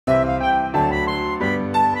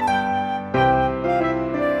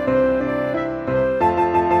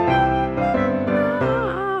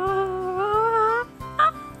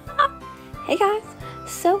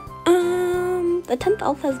the 10th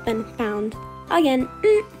elf has been found again.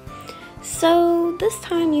 So this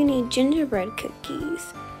time you need gingerbread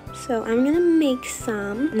cookies. So I'm gonna make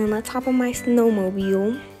some, and then let's hop on my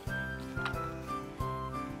snowmobile.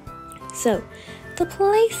 So the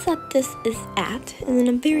place that this is at is in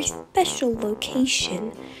a very special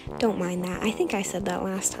location. Don't mind that. I think I said that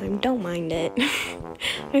last time. Don't mind it.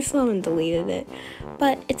 I still haven't deleted it.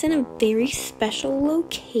 But it's in a very special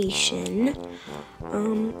location.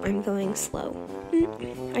 I'm going slow.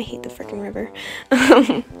 I hate the freaking river.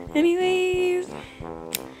 Anyways,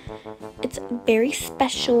 it's very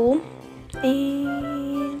special.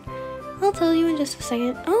 And I'll tell you in just a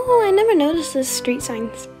second. Oh, I never noticed this street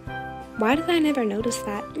signs. Why did I never notice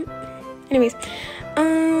that? Anyways,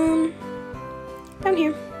 down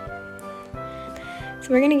here. So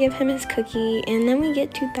we're gonna give him his cookie, and then we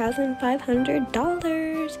get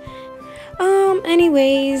 $2,500.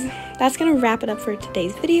 Anyways, that's gonna wrap it up for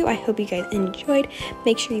today's video. I hope you guys enjoyed.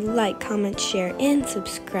 Make sure you like, comment, share, and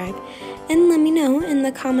subscribe. And let me know in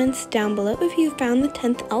the comments down below if you found the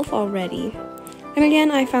 10th elf already. And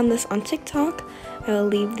again, I found this on TikTok. I will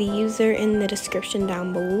leave the user in the description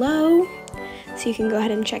down below, so you can go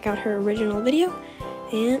ahead and check out her original video.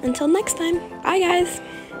 And until next time, bye guys!